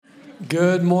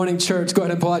Good morning, church. Go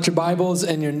ahead and pull out your Bibles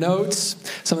and your notes,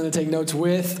 something to take notes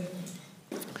with.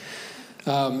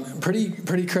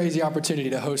 Pretty crazy opportunity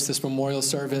to host this memorial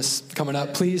service coming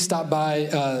up. Please stop by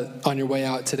on your way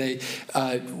out today.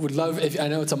 Would love, if I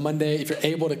know it's a Monday, if you're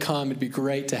able to come, it'd be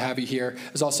great to have you here.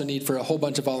 There's also need for a whole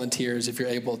bunch of volunteers if you're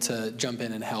able to jump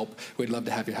in and help. We'd love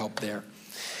to have your help there.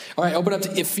 All right, open up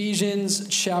to Ephesians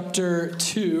chapter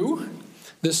 2.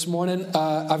 This morning,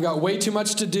 I've got way too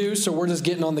much to do, so we're just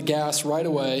getting on the gas right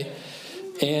away.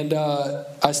 And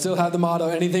I still have the motto,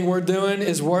 anything we're doing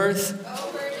is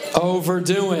worth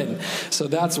overdoing. So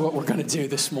that's what we're going to do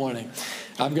this morning.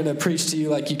 I'm going to preach to you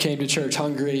like you came to church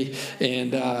hungry,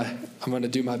 and I'm going to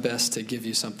do my best to give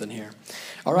you something here.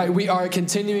 All right, we are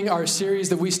continuing our series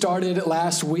that we started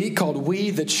last week called We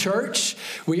the Church.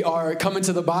 We are coming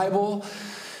to the Bible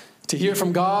to hear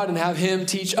from God and have Him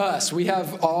teach us. We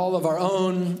have all of our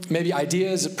own maybe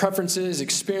ideas, preferences,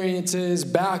 experiences,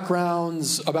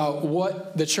 backgrounds about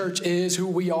what the church is, who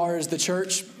we are as the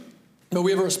church. But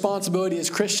we have a responsibility as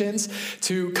Christians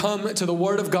to come to the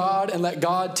Word of God and let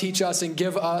God teach us and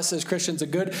give us as Christians a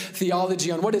good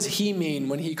theology on what does He mean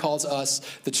when He calls us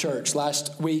the church.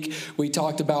 Last week we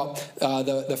talked about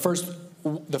the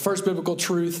first biblical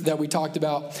truth that we talked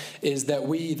about is that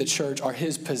we, the church, are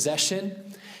His possession.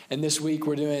 And this week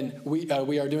we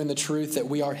are doing the truth that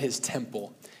we are His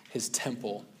temple. His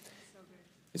temple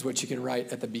is what you can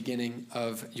write at the beginning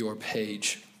of your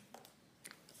page.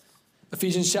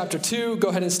 Ephesians chapter 2, go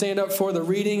ahead and stand up for the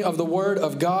reading of the Word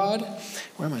of God.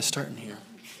 Where am I starting here?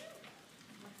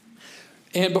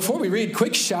 And before we read,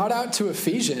 quick shout out to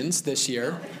Ephesians this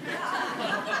year.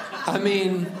 I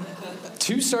mean,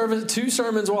 two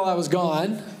sermons while I was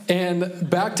gone, and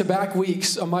back-to-back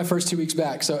weeks on my first 2 weeks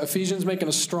back. So Ephesians making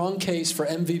a strong case for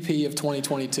MVP of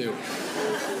 2022.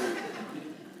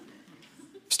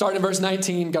 Starting in verse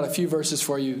 19, got a few verses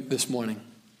for you this morning.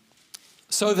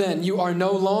 So then, you are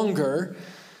no longer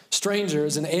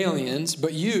strangers and aliens,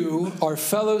 but you are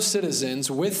fellow citizens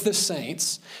with the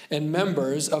saints and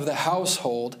members of the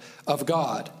household of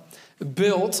God,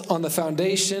 built on the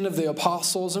foundation of the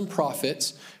apostles and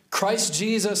prophets, Christ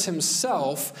Jesus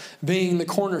Himself being the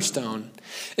cornerstone,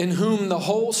 in whom the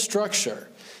whole structure,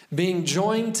 being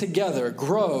joined together,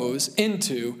 grows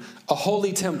into a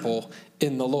holy temple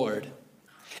in the Lord.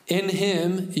 In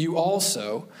Him you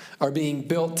also are being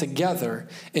built together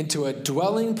into a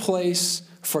dwelling place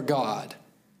for God.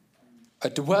 A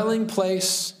dwelling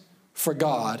place for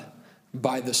God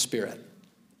by the Spirit.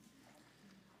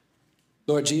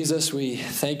 Lord Jesus, we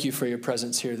thank You for Your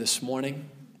presence here this morning.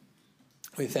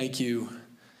 We thank You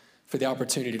for the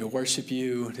opportunity to worship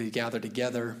You, to gather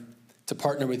together, to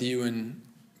partner with You in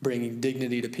bringing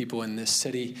dignity to people in this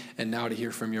city, and now to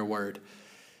hear from Your word.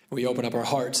 We open up our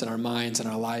hearts and our minds and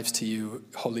our lives to You,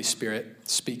 Holy Spirit.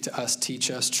 Speak to us, teach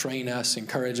us, train us,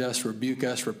 encourage us, rebuke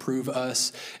us, reprove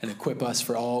us, and equip us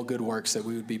for all good works, that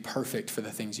we would be perfect for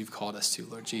the things You've called us to,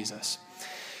 Lord Jesus.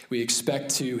 We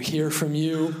expect to hear from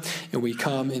You, and we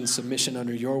come in submission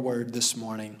under Your word this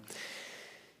morning.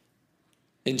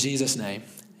 In Jesus' name,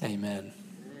 amen.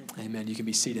 Amen. You can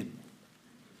be seated.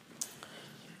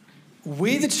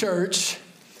 We, the church,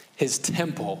 His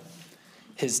temple.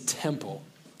 His temple.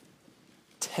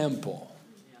 Temple.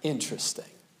 Interesting.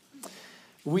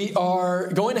 We are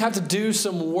going to have to do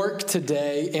some work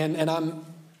today, and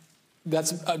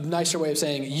that's a nicer way of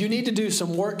saying you need to do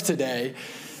some work today.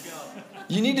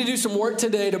 You need to do some work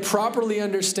today to properly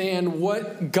understand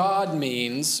what God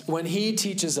means when He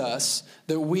teaches us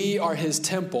that we are His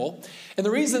temple. And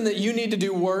the reason that you need to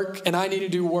do work and I need to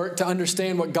do work to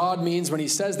understand what God means when He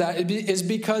says that is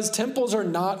because temples are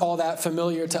not all that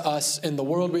familiar to us in the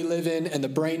world we live in and the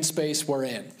brain space we're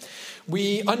in.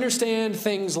 We understand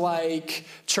things like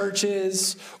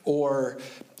churches or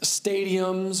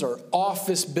stadiums or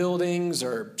office buildings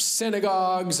or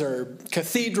synagogues or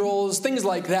cathedrals, things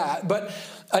like that. But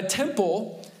a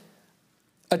temple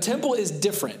is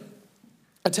different.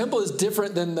 A temple is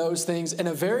different than those things in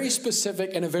a very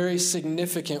specific and a very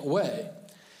significant way.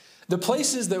 The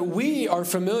places that we are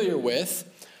familiar with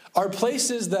are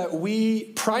places that we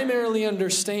primarily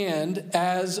understand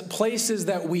as places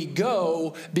that we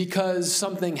go because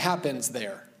something happens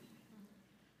there.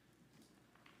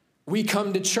 We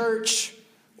come to church,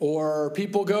 or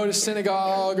people go to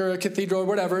synagogue or a cathedral or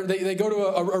whatever. They go to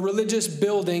a religious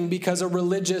building because a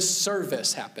religious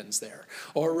service happens there,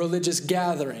 or a religious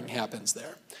gathering happens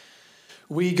there.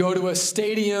 We go to a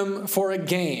stadium for a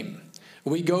game.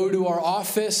 We go to our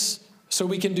office so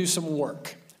we can do some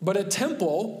work. But a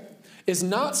temple is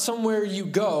not somewhere you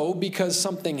go because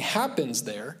something happens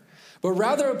there, but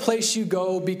rather a place you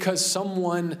go because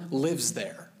someone lives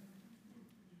there.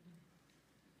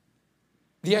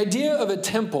 The idea of a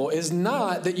temple is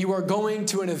not that you are going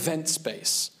to an event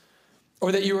space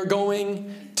or that you are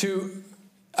going to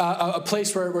a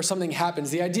place where something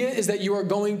happens. The idea is that you are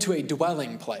going to a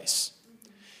dwelling place.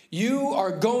 You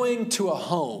are going to a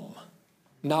home,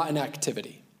 not an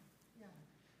activity.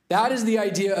 That is the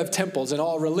idea of temples in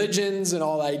all religions and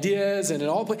all ideas and in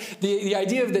all the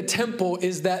idea of the temple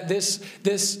is that this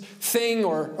thing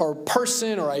or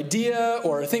person or idea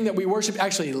or a thing that we worship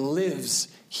actually lives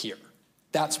here.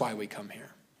 That's why we come here.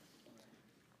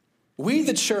 We,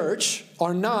 the church,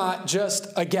 are not just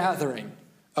a gathering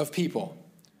of people.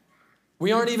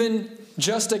 We aren't even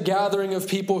just a gathering of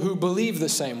people who believe the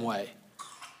same way.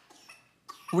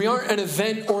 We aren't an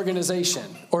event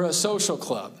organization or a social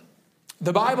club.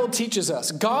 The Bible teaches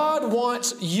us, God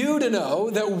wants you to know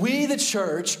that we, the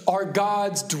church, are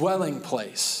God's dwelling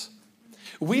place.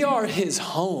 We are his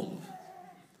home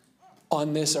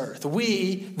on this earth.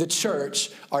 We, the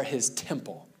church, are his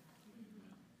temple.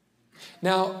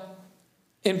 Now,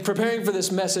 in preparing for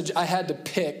this message, I had to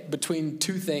pick between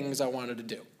two things I wanted to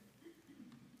do.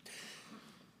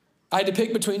 I had to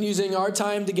pick between using our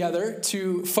time together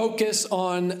to focus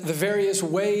on the various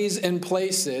ways and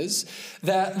places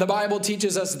that the Bible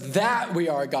teaches us that we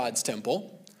are God's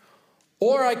temple,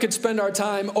 or I could spend our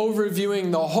time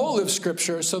overviewing the whole of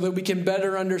Scripture so that we can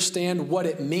better understand what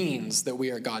it means that we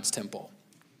are God's temple.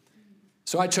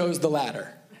 So I chose the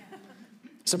latter.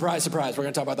 Surprise, surprise, we're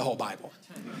going to talk about the whole Bible.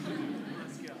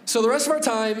 So the rest of our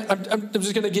time, I'm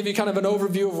just going to give you kind of an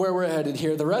overview of where we're headed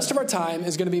here. The rest of our time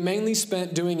is going to be mainly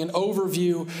spent doing an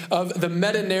overview of the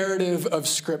meta-narrative of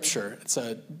Scripture. It's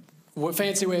a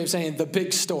fancy way of saying the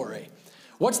big story.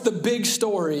 What's the big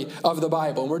story of the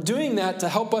Bible? And we're doing that to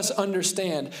help us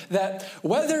understand that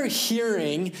whether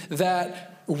hearing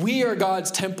that we are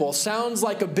God's temple sounds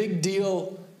like a big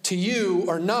deal to you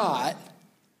or not,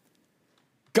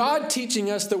 God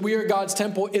teaching us that we are God's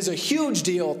temple is a huge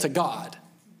deal to God.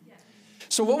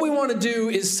 So what we want to do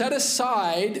is set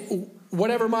aside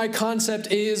whatever my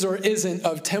concept is or isn't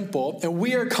of temple, and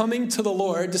we are coming to the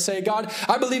Lord to say, God,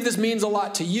 I believe this means a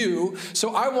lot to you,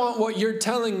 so I want what you're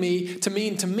telling me to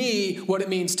mean to me what it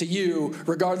means to you,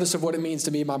 regardless of what it means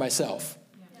to me by myself.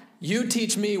 You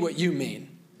teach me what you mean.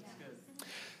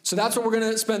 So that's what we're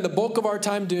going to spend the bulk of our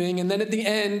time doing, and then at the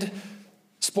end,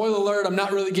 spoiler alert, I'm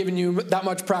not really giving you that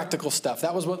much practical stuff.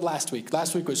 That was what last week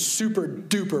was super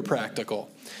duper practical.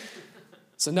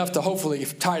 It's enough to hopefully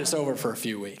tide us over for a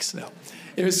few weeks. No.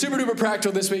 It was super duper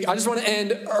practical this week. I just want to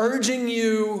end urging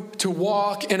you to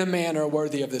walk in a manner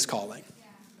worthy of this calling.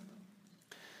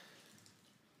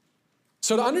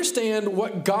 So to understand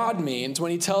what God means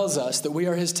when he tells us that we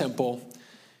are his temple,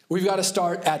 we've got to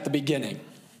start at the beginning.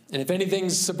 And if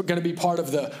anything's going to be part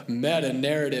of the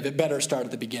meta-narrative, it better start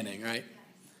at the beginning, right?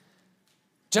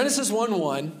 Genesis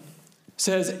 1:1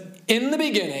 says, in the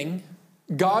beginning,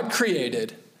 God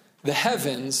created the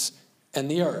heavens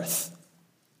and the earth.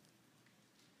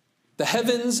 The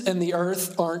heavens and the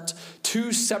earth aren't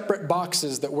two separate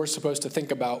boxes that we're supposed to think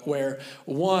about, where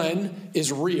one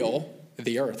is real,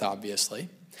 the earth obviously,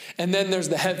 and then there's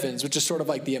the heavens, which is sort of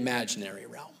like the imaginary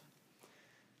realm.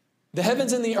 The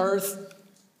heavens and the earth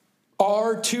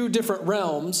are two different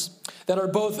realms that are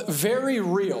both very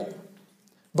real.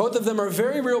 Both of them are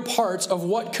very real parts of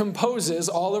what composes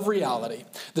all of reality,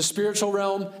 the spiritual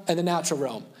realm and the natural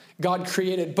realm. God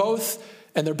created both,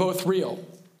 and they're both real.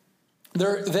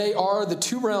 They are the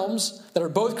two realms that are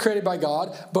both created by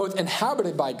God, both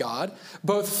inhabited by God,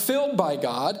 both filled by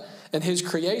God and his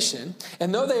creation.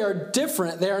 And though they are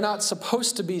different, they are not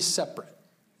supposed to be separate.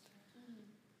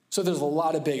 So there's a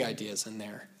lot of big ideas in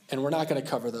there. And we're not going to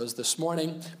cover those this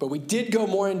morning, but we did go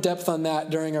more in depth on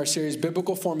that during our series,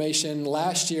 Biblical Formation.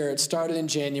 Last year, it started in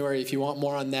January. If you want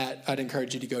more on that, I'd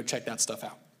encourage you to go check that stuff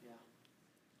out. Yeah.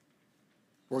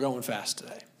 We're going fast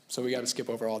today, so we got to skip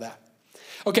over all that.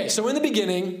 Okay, so in the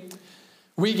beginning,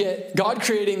 we get God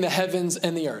creating the heavens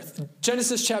and the earth.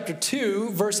 Genesis chapter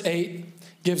 2, verse 8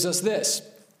 gives us this.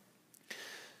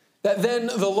 That then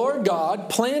the Lord God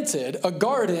planted a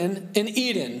garden in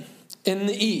Eden in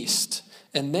the east,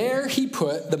 and there he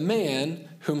put the man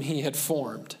whom he had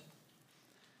formed.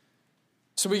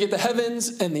 So we get the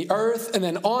heavens and the earth, and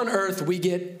then on earth we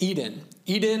get Eden.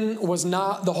 Eden was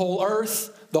not the whole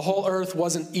earth. The whole earth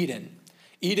wasn't Eden.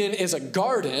 Eden is a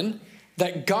garden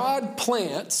that God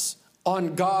plants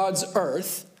on God's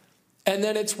earth, and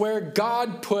then it's where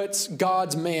God puts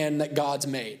God's man that God's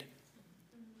made.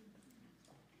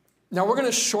 Now, we're going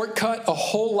to shortcut a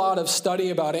whole lot of study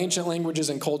about ancient languages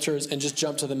and cultures and just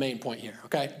jump to the main point here,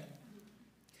 okay?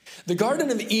 The Garden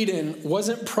of Eden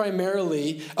wasn't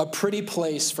primarily a pretty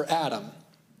place for Adam.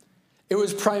 It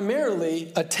was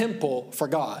primarily a temple for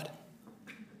God.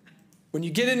 When you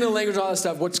get into the language and all that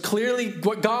stuff,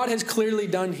 what God has clearly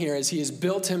done here is he has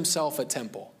built himself a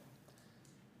temple,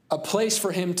 a place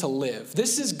for him to live.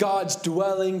 This is God's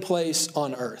dwelling place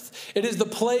on earth. It is the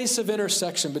place of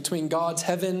intersection between God's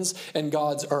heavens and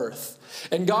God's earth.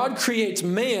 And God creates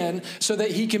man so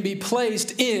that he can be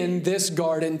placed in this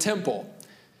garden temple.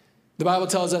 The Bible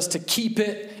tells us to keep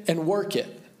it and work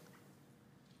it.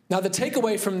 Now, the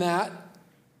takeaway from that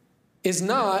is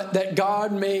not that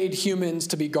God made humans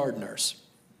to be gardeners.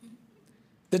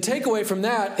 The takeaway from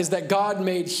that is that God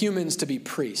made humans to be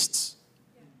priests.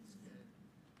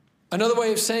 Another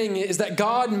way of saying it is that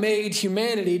God made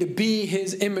humanity to be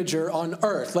his imager on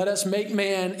earth. Let us make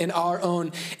man in our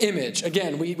own image.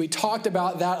 Again, we talked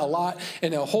about that a lot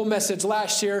in a whole message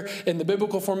last year in the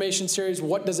Biblical Formation series.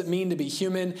 What does it mean to be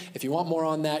human? If you want more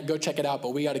on that, go check it out.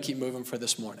 But we got to keep moving for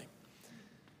this morning.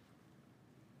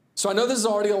 So I know this is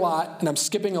already a lot, and I'm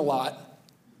skipping a lot.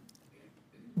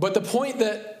 But the point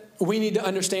that we need to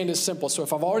understand is simple. So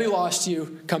if I've already lost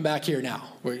you, come back here now.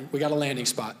 We got a landing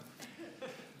spot.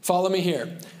 Follow me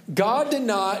here. God did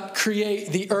not create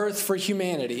the earth for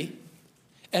humanity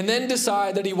and then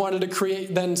decide that he wanted to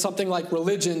create then something like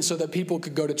religion so that people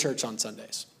could go to church on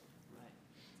Sundays.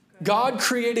 God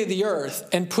created the earth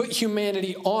and put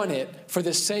humanity on it for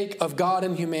the sake of God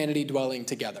and humanity dwelling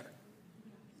together.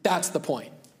 That's the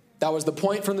point. That was the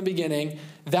point from the beginning.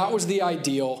 That was the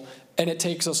ideal. And it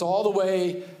takes us all the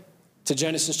way to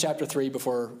Genesis chapter 3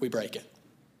 before we break it.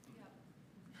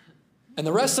 And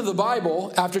the rest of the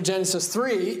Bible, after Genesis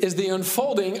 3, is the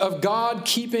unfolding of God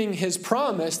keeping his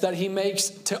promise that he makes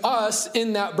to us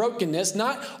in that brokenness,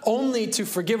 not only to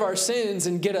forgive our sins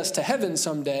and get us to heaven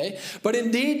someday, but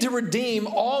indeed to redeem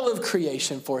all of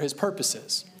creation for his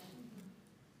purposes.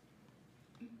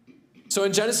 So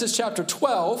in Genesis chapter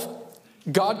 12,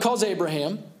 God calls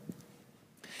Abraham,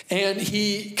 and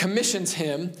he commissions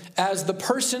him as the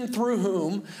person through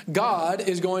whom God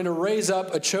is going to raise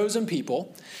up a chosen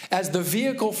people as the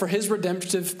vehicle for his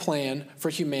redemptive plan for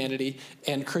humanity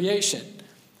and creation.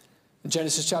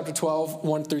 Genesis chapter 12,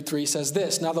 1-3 says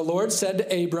this, "Now the Lord said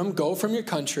to Abram, go from your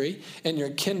country and your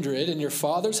kindred and your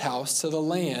father's house to the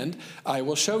land I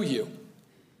will show you.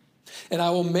 And I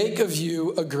will make of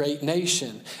you a great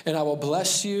nation, and I will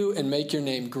bless you and make your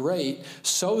name great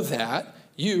so that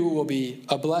you will be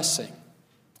a blessing.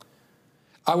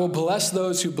 I will bless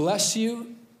those who bless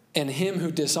you, and him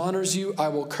who dishonors you I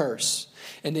will curse.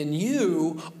 And in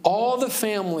you all the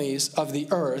families of the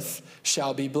earth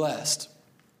shall be blessed."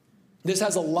 This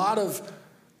has a lot of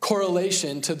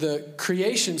correlation to the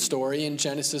creation story in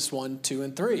Genesis 1, 2,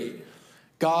 and 3.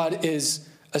 God is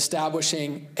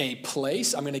establishing a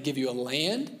place. I'm going to give you a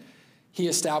land. He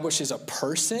establishes a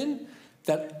person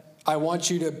that I want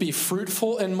you to be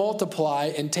fruitful and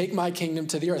multiply and take my kingdom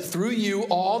to the earth. Through you,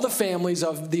 all the families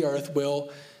of the earth will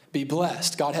be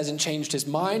blessed. God hasn't changed his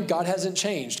mind. God hasn't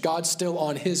changed. God's still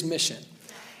on his mission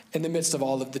in the midst of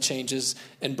all of the changes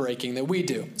and breaking that we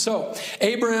do. So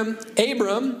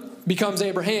Abram becomes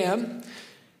Abraham.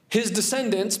 His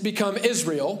descendants become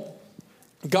Israel,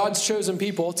 God's chosen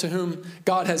people to whom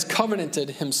God has covenanted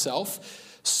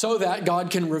himself so that God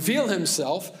can reveal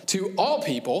himself to all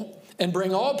people and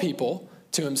bring all people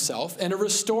to himself and to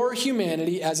restore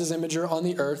humanity as his imager on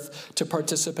the earth to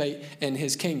participate in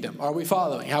his kingdom. Are we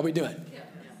following? How are we doing?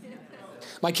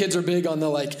 My kids are big on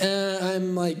the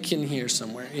I'm like in here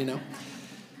somewhere, you know.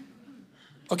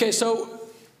 Okay, so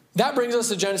that brings us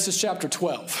to Genesis chapter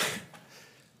 12.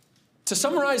 To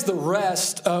summarize the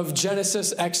rest of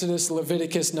Genesis, Exodus,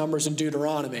 Leviticus, Numbers, and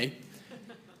Deuteronomy,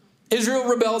 Israel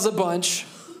rebels a bunch.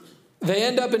 They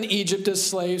end up in Egypt as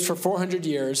slaves for 400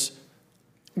 years.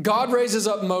 God raises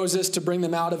up Moses to bring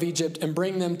them out of Egypt and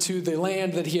bring them to the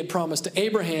land that he had promised to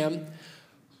Abraham.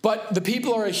 But the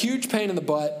people are a huge pain in the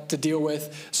butt to deal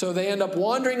with, so they end up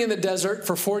wandering in the desert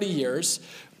for 40 years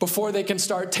before they can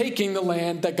start taking the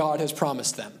land that God has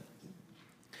promised them.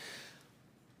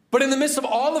 But in the midst of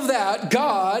all of that,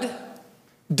 God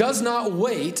does not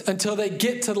wait until they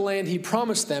get to the land he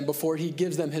promised them before he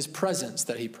gives them his presence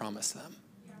that he promised them.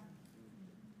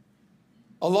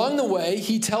 Along the way,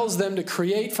 he tells them to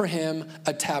create for him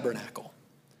a tabernacle.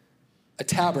 A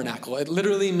tabernacle. It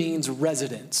literally means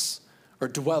residence or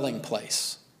dwelling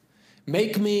place.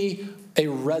 Make me a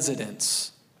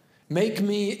residence. Make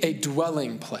me a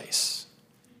dwelling place.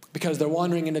 Because they're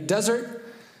wandering in a desert.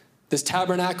 This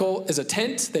tabernacle is a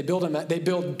tent. They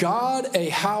build God a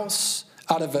house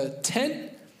out of a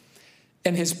tent,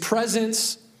 and his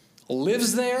presence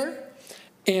lives there.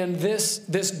 And this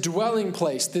dwelling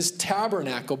place, this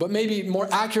tabernacle, but maybe more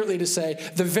accurately to say,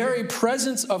 the very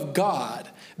presence of God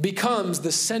becomes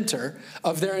the center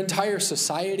of their entire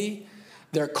society,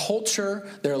 their culture,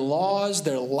 their laws,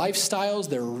 their lifestyles,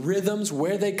 their rhythms,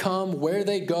 where they come, where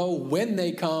they go, when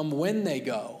they come, when they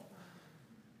go.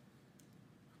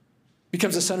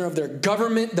 Becomes the center of their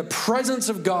government. The presence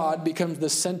of God becomes the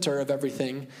center of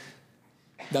everything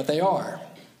that they are.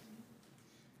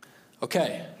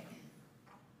 Okay.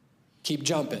 Keep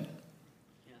jumping.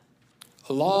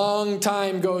 A long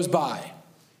time goes by.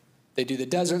 They do the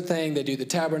desert thing. They do the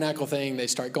tabernacle thing. They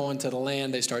start going to the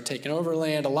land. They start taking over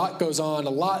land. A lot goes on. A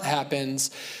lot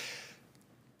happens.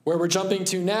 Where we're jumping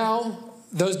to now,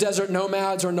 those desert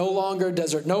nomads are no longer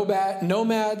desert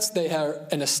nomads. They are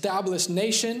an established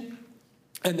nation.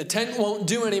 And the tent won't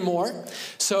do anymore.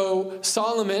 So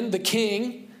Solomon, the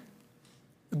king,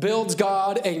 builds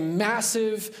God a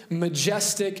massive,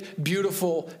 majestic,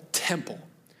 beautiful temple.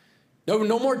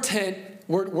 No more tent.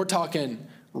 We're talking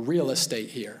real estate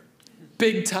here.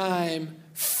 Big time,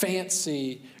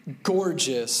 fancy,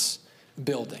 gorgeous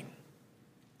building.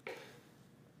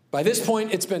 By this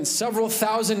point, it's been several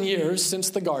thousand years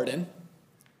since the garden.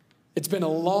 It's been a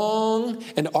long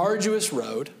and arduous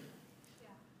road.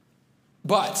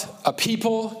 But a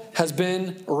people has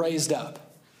been raised up.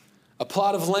 A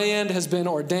plot of land has been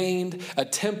ordained. A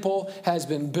temple has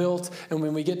been built. And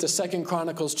when we get to 2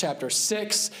 Chronicles chapter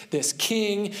 6, this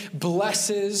king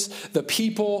blesses the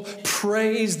people,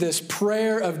 prays this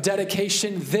prayer of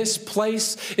dedication. This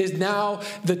place is now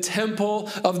the temple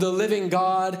of the living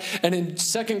God. And in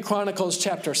 2 Chronicles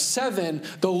chapter 7,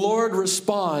 the Lord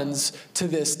responds to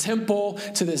this temple,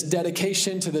 to this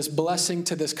dedication, to this blessing,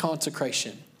 to this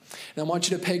consecration. And I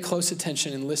want you to pay close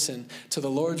attention and listen to the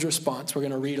Lord's response. We're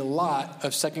going to read a lot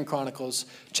of 2 Chronicles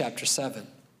chapter 7.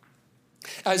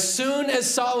 As soon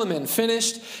as Solomon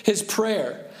finished his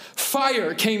prayer,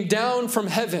 fire came down from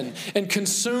heaven and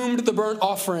consumed the burnt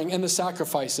offering and the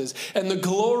sacrifices, and the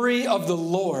glory of the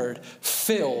Lord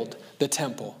filled the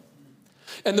temple.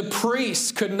 And the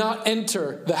priests could not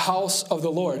enter the house of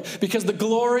the Lord because the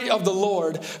glory of the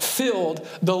Lord filled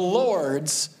the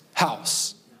Lord's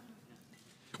house.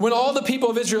 When all the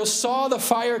people of Israel saw the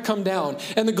fire come down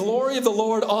and the glory of the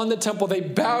Lord on the temple, they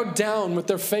bowed down with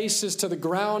their faces to the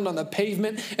ground on the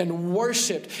pavement and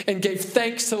worshiped and gave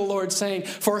thanks to the Lord, saying,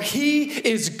 "For he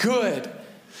is good,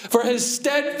 for his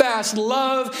steadfast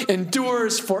love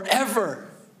endures forever."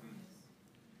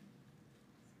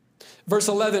 Verse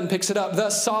 11 picks it up.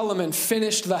 Thus Solomon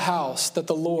finished the house that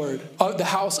the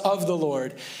house of the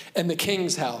Lord and the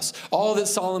king's house. All that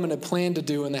Solomon had planned to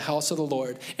do in the house of the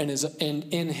Lord and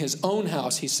in his own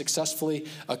house, he successfully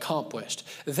accomplished.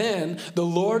 Then the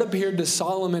Lord appeared to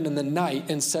Solomon in the night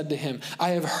and said to him, "I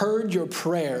have heard your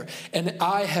prayer, and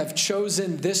I have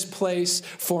chosen this place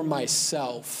for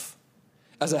myself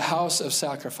as a house of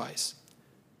sacrifice.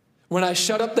 When I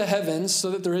shut up the heavens so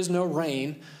that there is no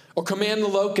rain, or command the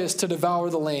locusts to devour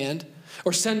the land,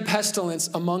 or send pestilence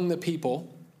among the people,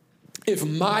 if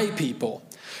my people,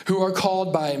 who are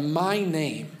called by my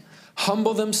name,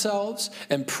 humble themselves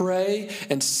and pray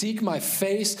and seek my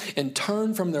face and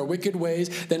turn from their wicked ways,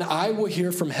 then I will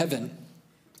hear from heaven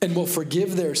and will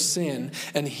forgive their sin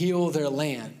and heal their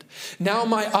land. Now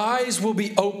my eyes will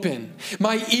be open,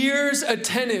 my ears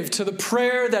attentive to the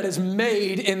prayer that is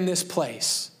made in this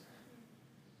place.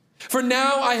 For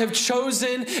now I have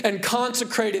chosen and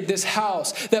consecrated this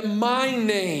house, that my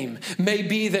name may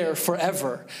be there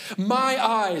forever. My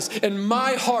eyes and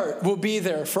my heart will be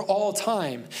there for all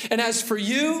time. And as for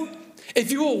you,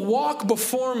 if you will walk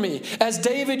before me, as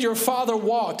David your father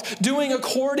walked, doing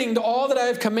according to all that I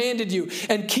have commanded you,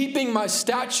 and keeping my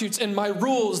statutes and my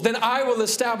rules, then I will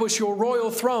establish your royal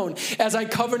throne, as I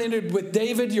covenanted with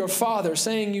David your father,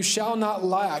 saying, you shall not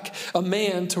lack a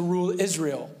man to rule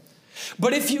Israel.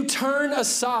 But if you turn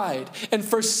aside and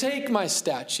forsake my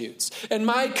statutes and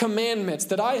my commandments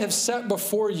that I have set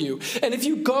before you, and if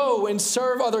you go and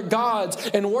serve other gods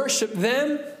and worship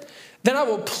them, then I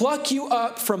will pluck you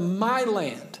up from my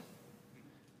land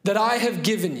that I have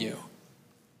given you.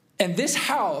 And this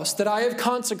house that I have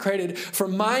consecrated for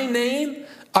my name,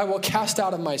 I will cast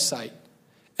out of my sight.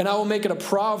 And I will make it a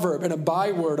proverb and a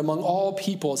byword among all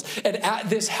peoples. And at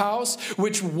this house,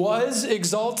 which was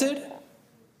exalted,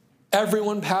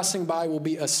 everyone passing by will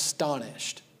be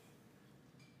astonished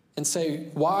and say,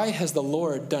 why has the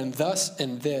Lord done thus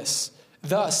and this,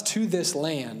 thus to this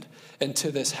land and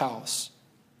to this house?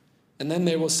 And then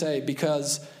they will say,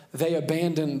 because they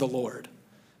abandoned the Lord,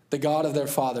 the God of their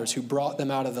fathers, who brought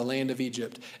them out of the land of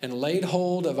Egypt, and laid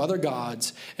hold of other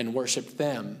gods and worshiped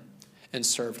them and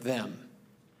served them.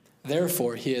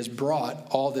 Therefore, he has brought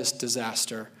all this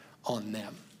disaster on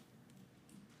them.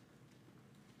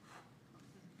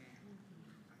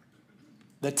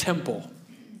 the temple,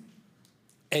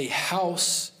 a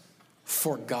house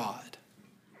for God,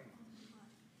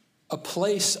 a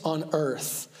place on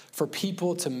earth for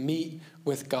people to meet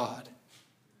with God.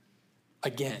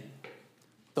 Again,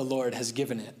 the Lord has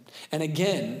given it. And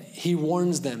again, he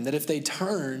warns them that if they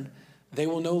turn, they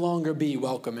will no longer be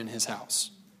welcome in his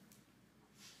house.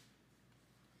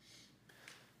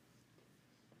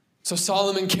 So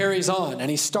Solomon carries on, and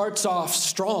he starts off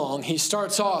strong. He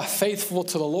starts off faithful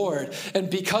to the Lord. And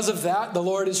because of that, the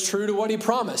Lord is true to what he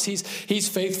promised. He's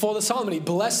faithful to Solomon. He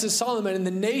blesses Solomon, and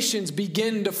the nations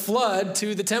begin to flood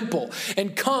to the temple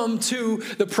and come to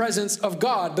the presence of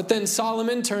God. But then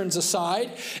Solomon turns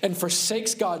aside and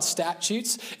forsakes God's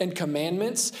statutes and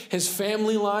commandments. His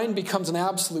family line becomes an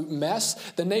absolute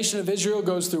mess. The nation of Israel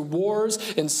goes through wars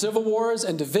and civil wars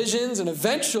and divisions. And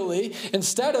eventually,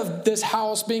 instead of this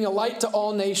house being a light to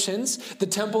all nations, the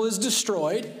temple is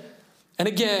destroyed, and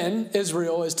again,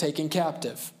 Israel is taken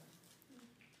captive.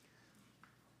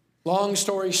 Long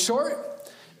story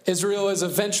short, Israel is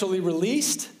eventually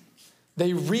released.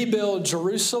 They rebuild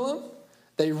Jerusalem.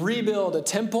 They rebuild a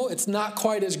temple. It's not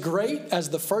quite as great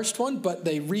as the first one, but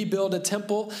they rebuild a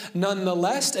temple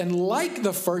nonetheless. And like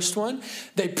the first one,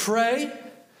 they pray.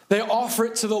 They offer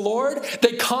it to the Lord.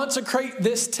 They consecrate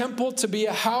this temple to be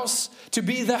a house, to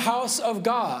be the house of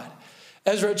God.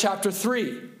 Ezra chapter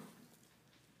 3.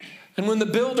 And when the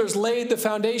builders laid the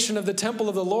foundation of the temple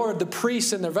of the Lord, the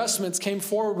priests in their vestments came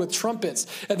forward with trumpets,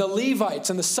 and the Levites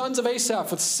and the sons of Asaph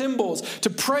with cymbals to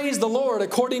praise the Lord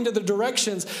according to the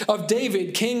directions of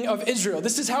David, king of Israel.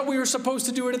 This is how we were supposed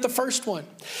to do it at the first one.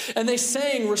 And they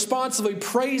sang responsively,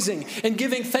 praising and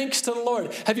giving thanks to the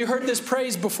Lord. Have you heard this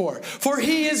praise before? For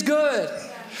he is good.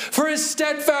 For his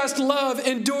steadfast love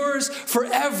endures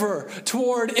forever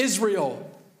toward Israel.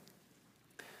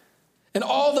 And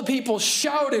all the people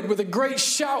shouted with a great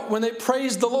shout when they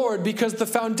praised the Lord, because the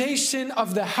foundation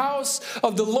of the house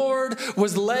of the Lord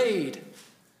was laid.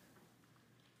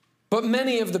 But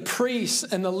many of the priests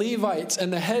and the Levites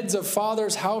and the heads of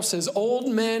fathers' houses, old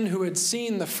men who had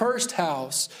seen the first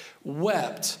house,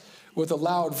 wept with a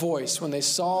loud voice when they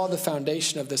saw the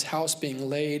foundation of this house being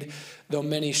laid, though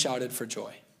many shouted for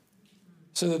joy.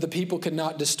 So that the people could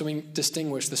not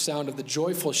distinguish the sound of the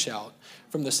joyful shout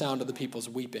from the sound of the people's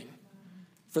weeping.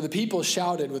 For the people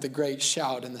shouted with a great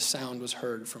shout, and the sound was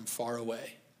heard from far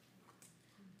away.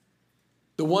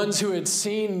 The ones who had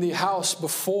seen the house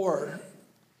before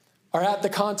are at the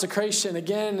consecration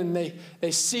again, and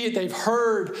they see it. They've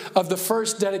heard of the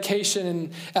first dedication.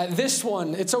 And at this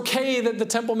one, it's okay that the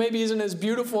temple maybe isn't as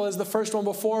beautiful as the first one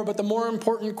before, but the more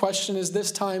important question is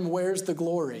this time, where's the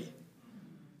glory?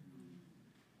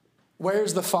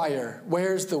 Where's the fire?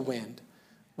 Where's the wind?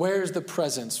 Where's the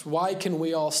presence? Why can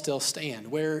we all still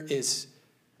stand? Where is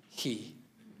he?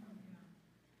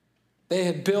 They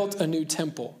had built a new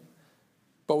temple,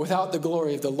 but without the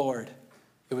glory of the Lord,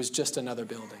 it was just another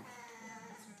building.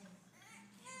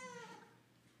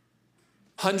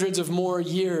 Hundreds of more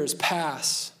years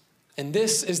pass, and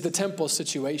this is the temple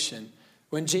situation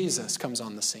when Jesus comes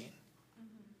on the scene.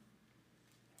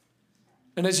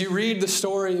 And as you read the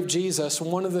story of Jesus,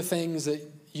 one of the things that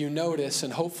you notice,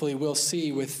 and hopefully we'll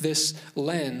see with this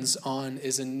lens on,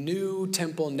 is a new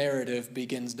temple narrative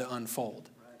begins to unfold.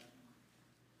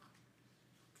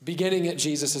 Beginning at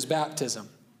Jesus' baptism.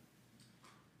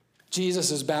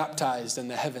 Jesus is baptized and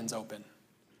the heavens open.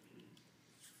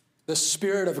 The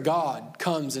Spirit of God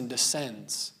comes and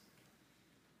descends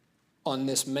on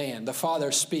this man. The Father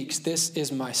speaks, "This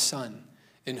is my Son,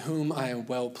 in whom I am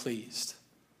well pleased."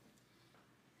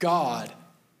 God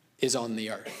is on the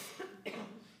earth.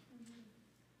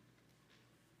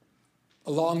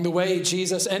 Along the way,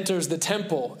 Jesus enters the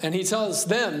temple, and he tells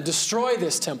them, destroy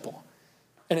this temple,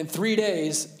 and in 3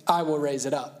 days, I will raise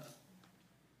it up.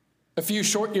 A few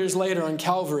short years later on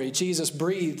Calvary, Jesus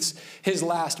breathes his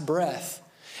last breath,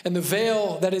 and the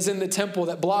veil that is in the temple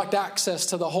that blocked access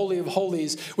to the Holy of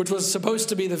Holies, which was supposed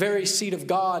to be the very seat of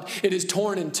God, it is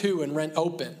torn in two and rent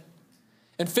open.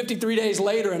 And 53 days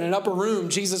later, in an upper room,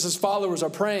 Jesus' followers are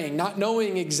praying, not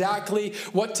knowing exactly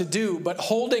what to do, but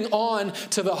holding on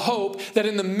to the hope that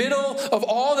in the middle of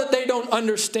all that they don't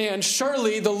understand,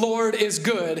 surely the Lord is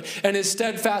good and his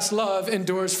steadfast love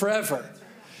endures forever.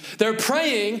 They're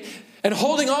praying and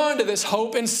holding on to this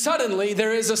hope, and suddenly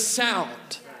there is a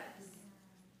sound.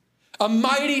 A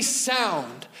mighty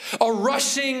sound, a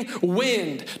rushing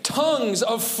wind, tongues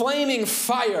of flaming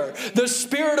fire. The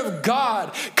Spirit of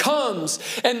God comes,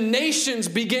 and nations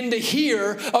begin to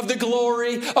hear of the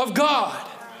glory of God.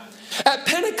 At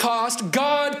Pentecost,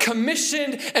 God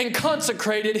commissioned and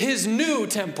consecrated his new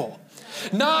temple,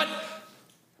 not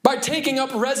by taking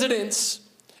up residence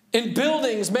in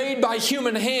buildings made by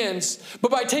human hands,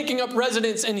 but by taking up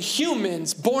residence in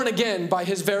humans born again by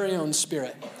his very own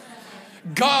Spirit.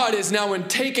 God is now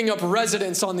taking up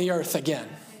residence on the earth again.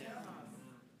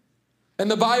 And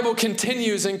the Bible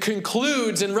continues and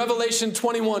concludes in Revelation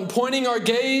 21, pointing our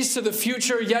gaze to the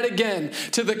future yet again,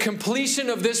 to the completion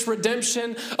of this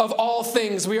redemption of all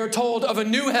things. We are told of a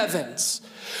new heavens.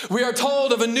 We are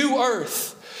told of a new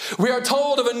earth. We are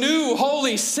told of a new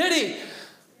holy city,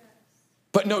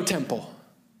 but no temple.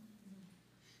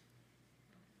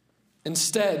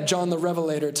 Instead, John the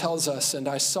Revelator tells us, and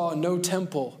I saw no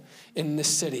temple in this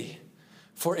city,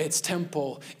 for its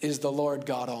temple is the Lord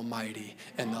God Almighty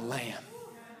and the Lamb.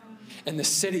 And the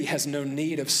city has no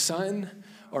need of sun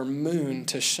or moon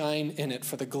to shine in it,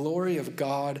 for the glory of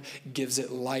God gives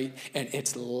it light, and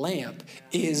its lamp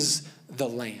is the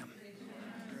Lamb.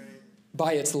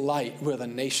 By its light will the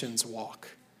nations walk,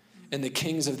 and the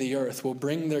kings of the earth will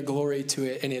bring their glory to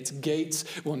it, and its gates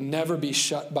will never be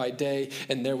shut by day,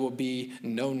 and there will be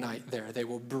no night there. They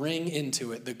will bring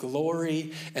into it the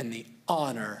glory and the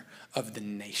honor of the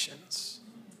nations.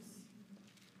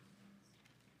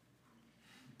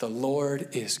 The Lord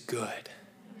is good,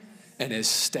 and his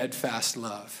steadfast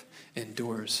love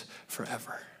endures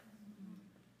forever.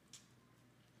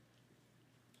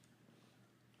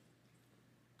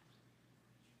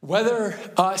 Whether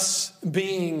us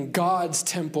being God's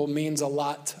temple means a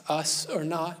lot to us or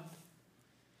not,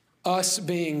 us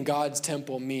being God's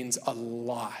temple means a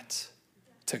lot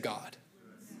to God.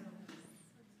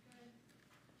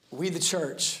 We, the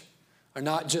church, are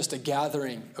not just a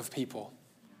gathering of people.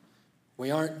 We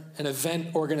aren't an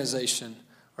event organization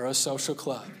or a social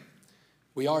club.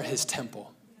 We are his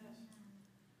temple.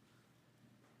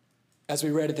 As we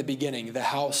read at the beginning, the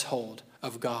household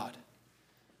of God,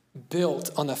 built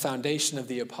on the foundation of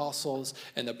the apostles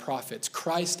and the prophets,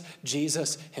 Christ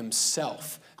Jesus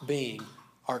himself being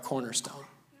our cornerstone,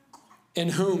 in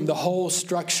whom the whole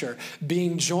structure,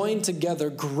 being joined together,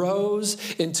 grows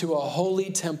into a holy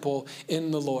temple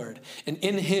in the Lord. And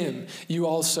in him, you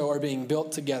also are being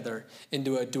built together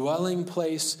into a dwelling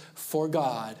place for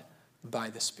God by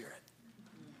the Spirit.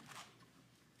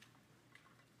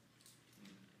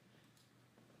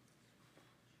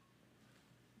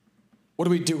 What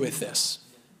do we do with this?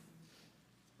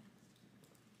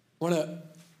 I want to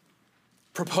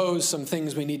propose some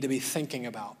things we need to be thinking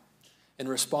about and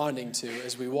responding to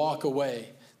as we walk away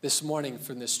this morning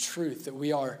from this truth that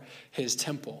we are his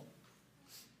temple.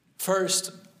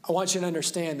 First, I want you to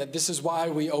understand that this is why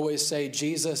we always say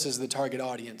Jesus is the target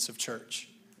audience of church.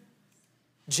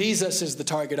 Jesus is the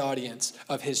target audience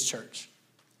of his church.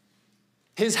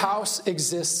 His house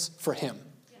exists for him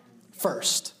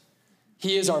first.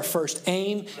 He is our first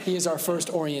aim. He is our first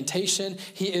orientation.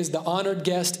 He is the honored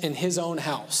guest in his own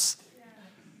house.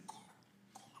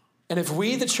 And if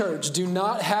we, the church, do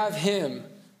not have him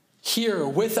here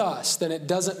with us, then it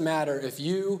doesn't matter if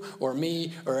you or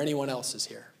me or anyone else is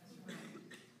here.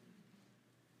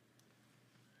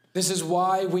 This is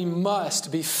why we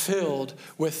must be filled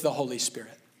with the Holy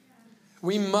Spirit.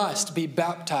 We must be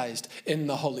baptized in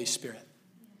the Holy Spirit.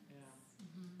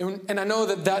 And I know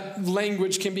that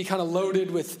language can be kind of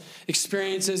loaded with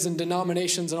experiences and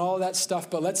denominations and all of that stuff,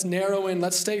 but let's narrow in.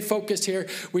 Let's stay focused here.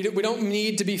 We don't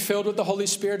need to be filled with the Holy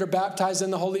Spirit or baptized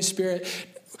in the Holy Spirit.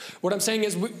 What I'm saying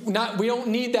is we don't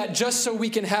need that just so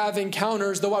we can have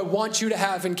encounters, though I want you to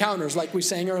have encounters like we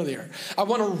sang earlier. I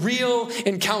want a real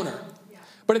encounter,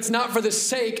 but it's not for the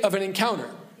sake of an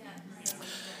encounter.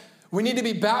 We need to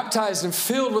be baptized and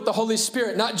filled with the Holy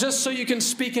Spirit, not just so you can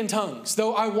speak in tongues,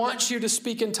 though I want you to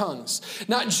speak in tongues.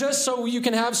 Not just so you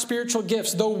can have spiritual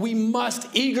gifts, though we must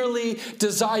eagerly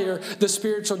desire the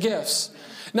spiritual gifts.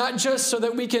 Not just so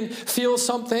that we can feel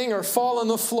something or fall on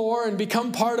the floor and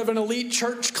become part of an elite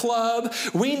church club.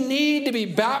 We need to be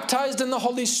baptized in the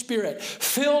Holy Spirit,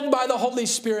 filled by the Holy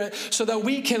Spirit, so that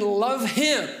we can love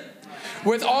him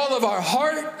with all of our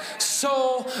heart,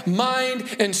 soul,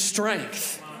 mind, and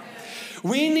strength.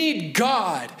 We need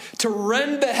God to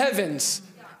rend the heavens,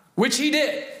 which he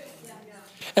did.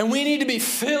 And we need to be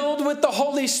filled with the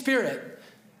Holy Spirit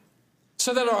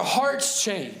so that our hearts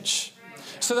change,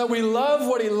 so that we love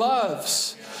what he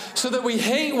loves, so that we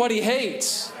hate what he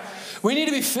hates. We need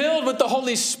to be filled with the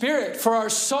Holy Spirit for our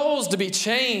souls to be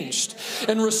changed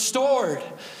and restored.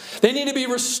 They need to be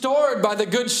restored by the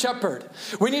Good Shepherd.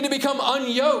 We need to become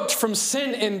unyoked from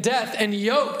sin and death and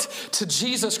yoked to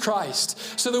Jesus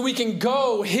Christ so that we can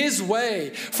go his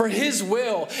way for his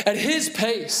will at his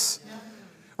pace.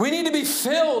 We need to be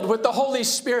filled with the Holy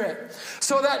Spirit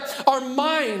so that our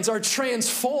minds are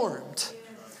transformed.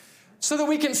 so that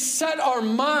we can set our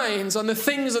minds on the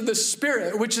things of the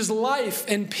Spirit, which is life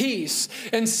and peace,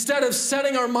 instead of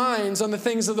setting our minds on the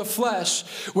things of the flesh,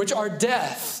 which are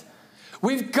death.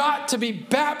 We've got to be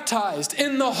baptized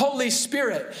in the Holy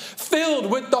Spirit, filled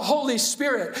with the Holy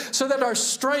Spirit, so that our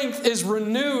strength is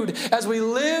renewed as we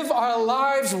live our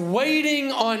lives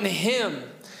waiting on Him.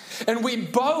 And we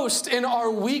boast in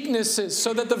our weaknesses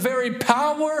so that the very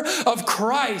power of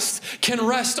Christ can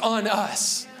rest on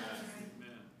us.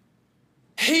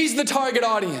 He's the target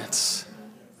audience.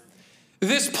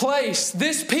 This place,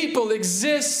 this people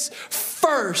exists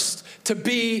first to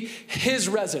be His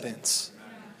residence.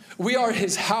 We are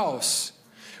His house.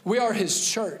 We are His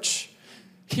church,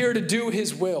 here to do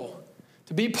His will,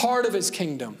 to be part of His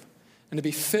kingdom, and to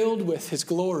be filled with His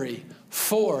glory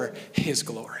for His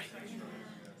glory.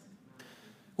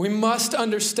 We must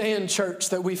understand, church,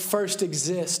 that we first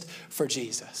exist for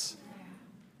Jesus.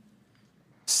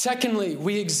 Secondly,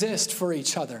 we exist for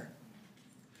each other.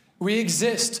 We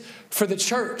exist for the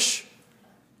church.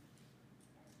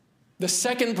 The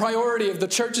second priority of the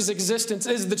church's existence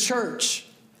is the church.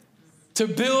 To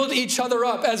build each other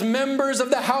up as members of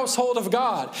the household of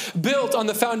God, built on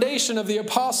the foundation of the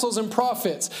apostles and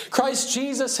prophets, Christ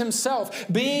Jesus Himself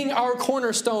being our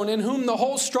cornerstone, in whom the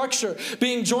whole structure,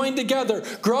 being joined together,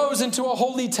 grows into a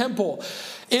holy temple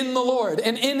in the Lord.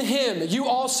 And in Him, you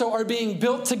also are being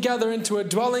built together into a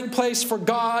dwelling place for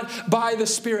God by the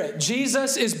Spirit.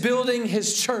 Jesus is building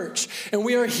His church, and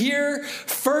we are here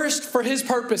first for His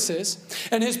purposes,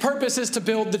 and His purpose is to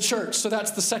build the church. So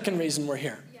that's the second reason we're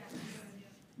here.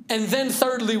 And then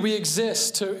thirdly, we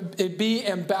exist to be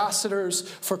ambassadors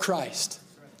for Christ.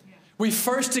 We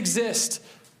first exist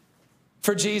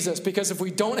for Jesus, because if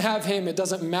we don't have Him, it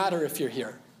doesn't matter if you're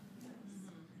here.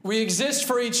 We exist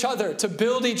for each other, to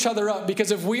build each other up,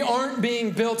 because if we aren't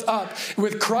being built up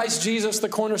with Christ Jesus, the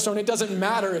cornerstone, it doesn't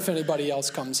matter if anybody else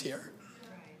comes here.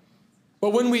 But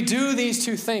when we do these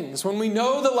two things, when we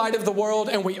know the light of the world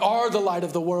and we are the light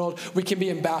of the world, we can be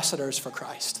ambassadors for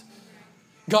Christ.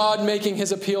 God making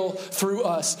His appeal through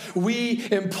us. We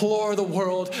implore the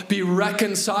world, be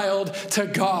reconciled to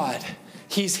God.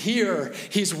 He's here.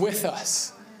 He's with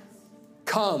us.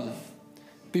 Come,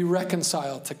 be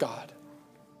reconciled to God.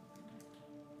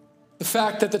 The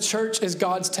fact that the church is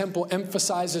God's temple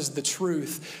emphasizes the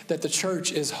truth that the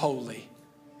church is holy.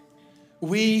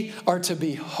 We are to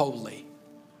be holy.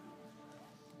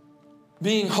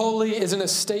 Being holy isn't a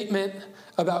statement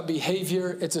about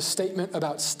behavior. It's a statement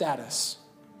about status.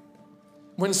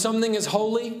 When something is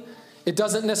holy, it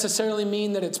doesn't necessarily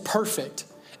mean that it's perfect.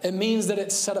 It means that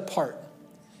it's set apart.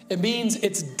 It means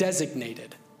it's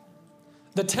designated.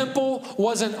 The temple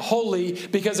wasn't holy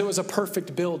because it was a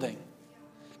perfect building.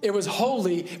 It was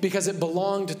holy because it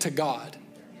belonged to God.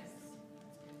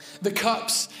 The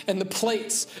cups and the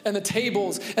plates and the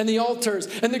tables and the altars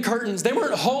and the curtains, they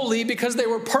weren't holy because they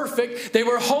were perfect. They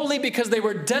were holy because they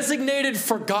were designated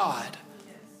for God.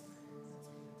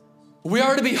 We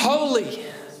are to be holy.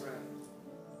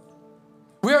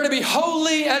 We are to be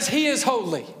holy as He is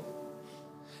holy.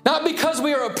 Not because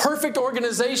we are a perfect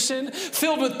organization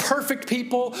filled with perfect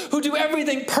people who do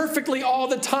everything perfectly all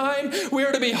the time. We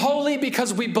are to be holy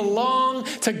because we belong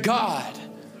to God.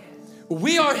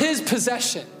 We are His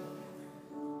possession.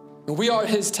 And we are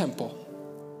His temple.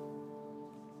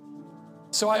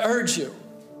 So I urge you,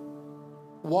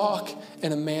 walk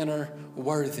in a manner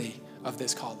worthy of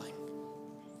this calling.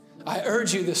 I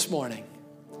urge you this morning,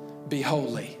 be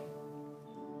holy.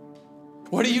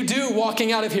 What do you do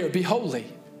walking out of here? Be holy.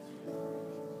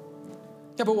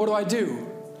 Yeah, but what do I do?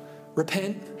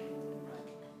 Repent.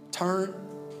 Turn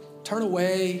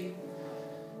away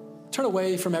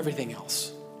from everything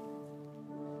else.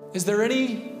 Is there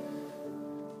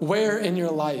anywhere in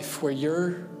your life where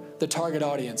you're the target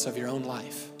audience of your own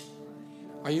life?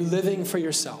 Are you living for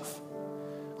yourself?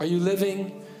 Are you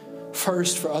living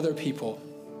first for other people?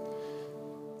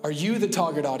 Are you the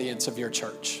target audience of your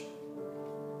church?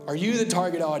 Are you the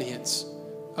target audience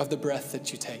of the breath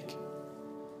that you take?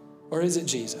 Or is it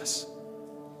Jesus?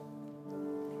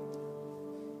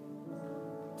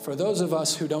 For those of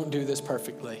us who don't do this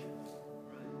perfectly,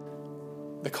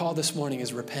 the call this morning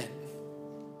is repent.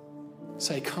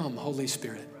 Say, come, Holy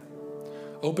Spirit.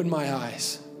 Open my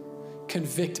eyes.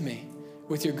 Convict me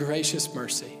with your gracious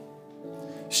mercy.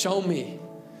 Show me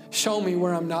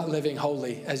where I'm not living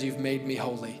holy as you've made me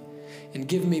holy. And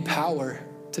give me power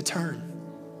to turn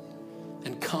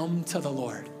and come to the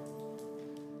Lord.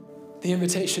 The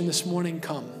invitation this morning,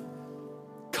 come.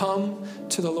 Come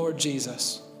to the Lord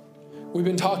Jesus. We've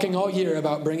been talking all year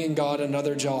about bringing God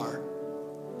another jar.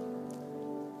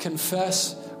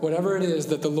 Confess whatever it is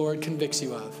that the Lord convicts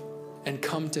you of. and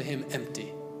come to him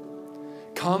empty.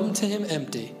 Come to him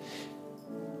empty.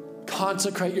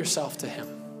 Consecrate yourself to him.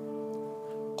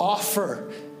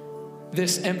 Offer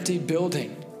this empty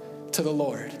building to the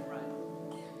Lord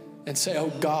and say,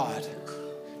 oh God,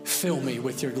 fill me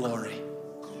with your glory.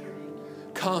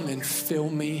 Come and fill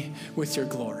me with your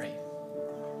glory.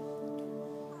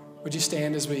 Would you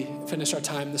stand as we finish our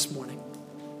time this morning?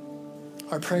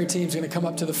 Our prayer team's going to come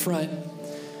up to the front.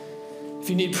 If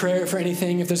you need prayer for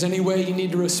anything, if there's any way you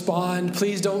need to respond,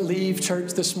 please don't leave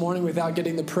church this morning without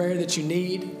getting the prayer that you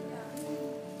need.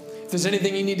 If there's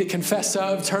anything you need to confess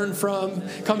of, turn from,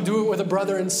 come do it with a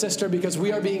brother and sister, because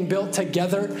we are being built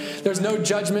together. There's no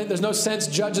judgment. There's no sense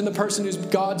judging the person who's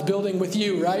God's building with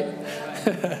you, right?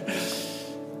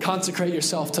 Consecrate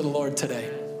yourself to the Lord today.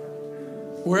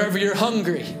 Wherever you're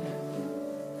hungry,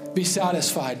 be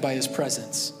satisfied by his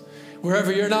presence.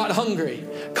 Wherever you're not hungry,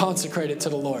 consecrate it to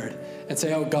the Lord and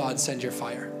say, oh God, send your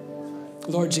fire.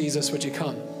 Lord Jesus, would you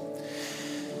come?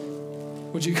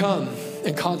 Would you come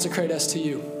and consecrate us to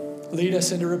you? Lead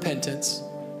us into repentance.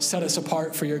 Set us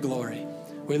apart for your glory.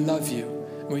 We love you,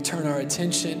 and we turn our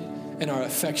attention and our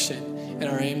affection and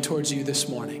our aim towards you this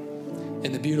morning.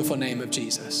 In the beautiful name of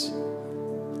Jesus,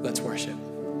 let's worship.